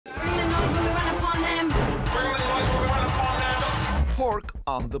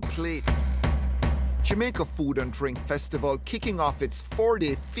on the plate. Jamaica Food and Drink Festival kicking off its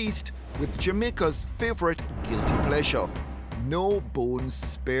 4-day feast with Jamaica's favourite guilty pleasure, no bones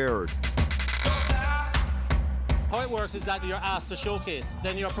spared. How it works is that you're asked to showcase,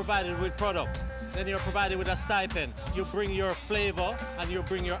 then you're provided with product, then you're provided with a stipend. You bring your flavour and you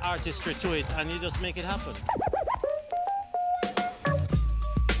bring your artistry to it, and you just make it happen.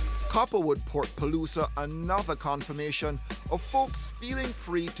 Copperwood Porkpalooza, another confirmation of folks feeling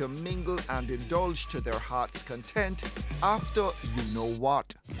free to mingle and indulge to their heart's content after you know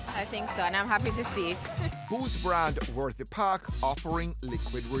what. I think so, and I'm happy to see it. Whose brand Worthy Park offering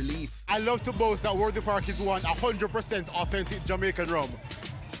liquid relief? I love to boast that Worthy Park is 100% authentic Jamaican rum.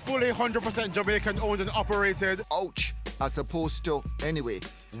 Fully 100% Jamaican owned and operated. Ouch, as opposed to, anyway,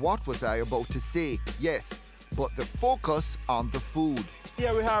 what was I about to say? Yes, but the focus on the food.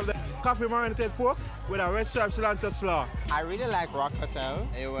 Here we have the coffee marinated pork with a red stripe cilantro slaw. I really like Rock Hotel.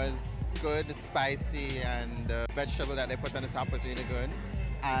 It was good, spicy, and the vegetable that they put on the top was really good.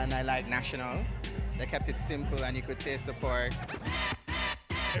 And I like National. They kept it simple and you could taste the pork.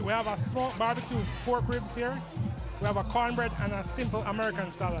 We have a smoked barbecue pork ribs here. We have a cornbread and a simple American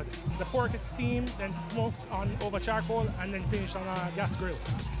salad. The pork is steamed, then smoked on over charcoal, and then finished on a gas grill.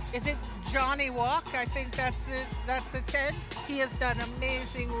 Is it Johnny Walk? I think that's the tent. He has done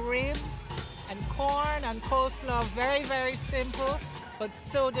amazing ribs and corn and coleslaw. Very, very simple, but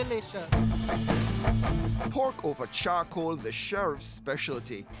so delicious. Pork over charcoal, the sheriff's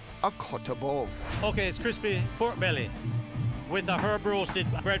specialty, a cut above. Okay, it's crispy pork belly with a herb roasted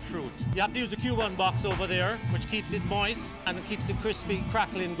breadfruit. You have to use the Cuban box over there, which keeps it moist and keeps the crispy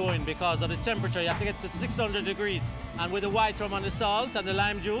crackling going because of the temperature. You have to get to 600 degrees. And with the white rum and the salt and the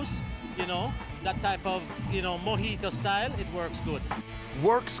lime juice, you know, that type of, you know, mojito style, it works good.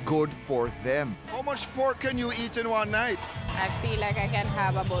 Works good for them. How much pork can you eat in one night? I feel like I can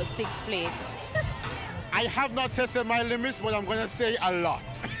have about 6 plates. I have not tested my limits, but I'm going to say a lot.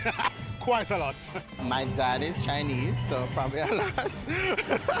 Quite a lot. My dad is Chinese, so probably a lot.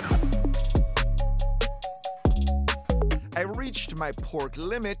 I reached my pork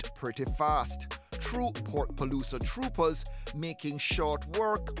limit pretty fast. True Porkpalooza troopers making short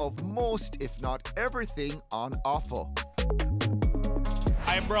work of most, if not everything, on offer.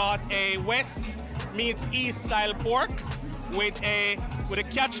 I brought a West meets East style pork with a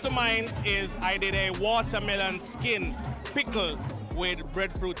catch to mind is I did a watermelon skin pickle with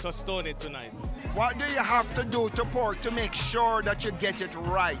breadfruit tostones tonight. What do you have to do to pork to make sure that you get it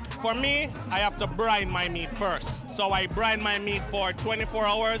right? For me, I have to brine my meat first. So I brine my meat for 24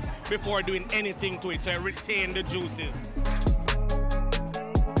 hours before doing anything to it, so I retain the juices.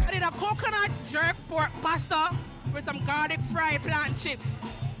 I did a coconut jerk pork pasta with some garlic fried plant chips.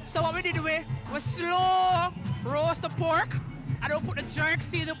 So what we did, we slow roast the pork, and we'll put the jerk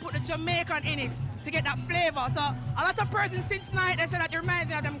seed, we'll put the Jamaican in it to get that flavor. So a lot of persons since night, they say that you remind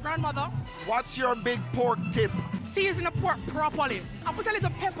me of them grandmother. What's your big pork tip? Season the pork properly. I put a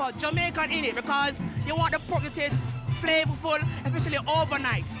little pepper, Jamaican in it, because you want the pork to taste flavorful, especially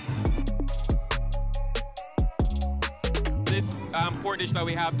overnight. This pork dish that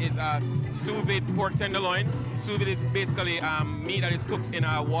we have is a sous vide pork tenderloin. Sous vide is basically meat that is cooked in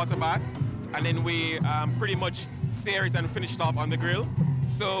a water bath, and then we pretty much sear it and finish it off on the grill.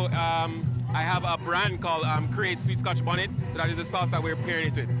 So I have a brand called Create Sweet Scotch Bonnet, so that is the sauce that we're pairing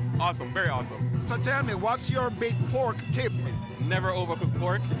it with. Awesome, very awesome. So tell me, what's your big pork tip? Never overcook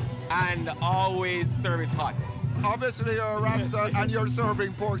pork, and always serve it hot. Obviously you're a Rasta and you're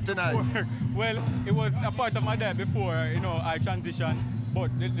serving pork tonight. Well, it was a part of my diet before, you know, I transitioned.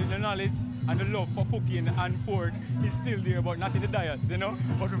 But the knowledge and the love for cooking and pork is still there, but not in the diet, you know,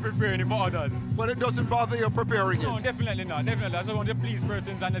 but we're preparing it for others. But it doesn't bother you preparing it? No, definitely not, definitely. I just want to please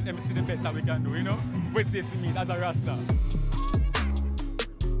persons and let them see the best that we can do, you know, with this meat as a Rasta.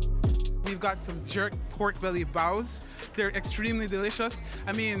 We've got some jerk pork belly bows. They're extremely delicious.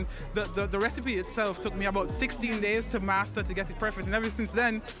 I mean, the recipe itself took me about 16 days to master to get it perfect. And ever since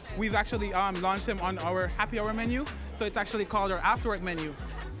then, we've actually launched them on our happy hour menu. So it's actually called our afterwork menu.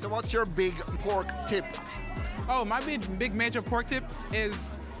 So what's your big pork tip? Oh, my big major pork tip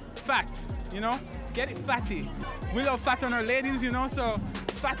is fat, you know? Get it fatty. We love fat on our ladies, you know, so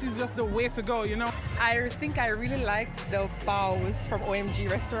fat is just the way to go, you know? I think I really liked the bows from OMG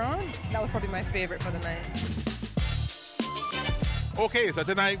restaurant. That was probably my favorite for the night. Okay, so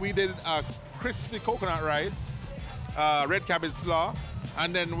tonight we did crispy coconut rice, red cabbage slaw,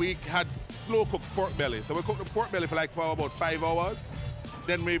 and then we had slow cooked pork belly. So we cooked the pork belly for about 5 hours.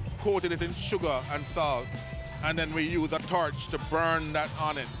 Then we coated it in sugar and salt, and then we used a torch to burn that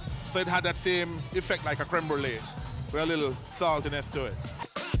on it. So it had that same effect like a creme brulee. with a little saltiness to it.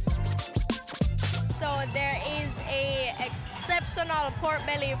 So there is a exceptional pork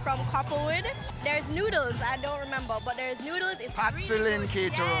belly from Copperwood. There's noodles, I don't remember, but there's noodles. It's Patsilin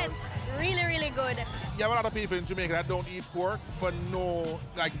caterer. Yes, really, really good. You have a lot of people in Jamaica that don't eat pork for no,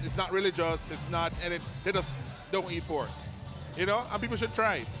 like, it's not religious, it's not, and they just don't eat pork. You know, and people should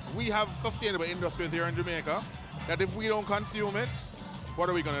try it. We have sustainable industries here in Jamaica that if we don't consume it, what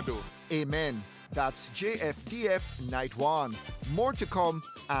are we gonna do? Amen. That's JFDF Night 1. More to come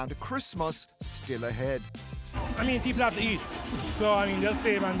and Christmas still ahead. I mean, people have to eat. So, I mean, just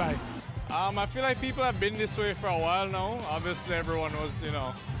save and buy. I feel like people have been this way for a while now. Obviously, everyone was, you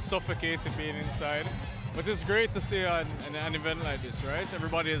know, suffocated being inside. But it's great to see an event like this, right?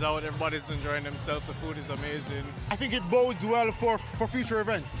 Everybody is out, everybody's enjoying themselves, the food is amazing. I think it bodes well for future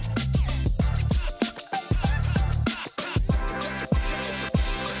events.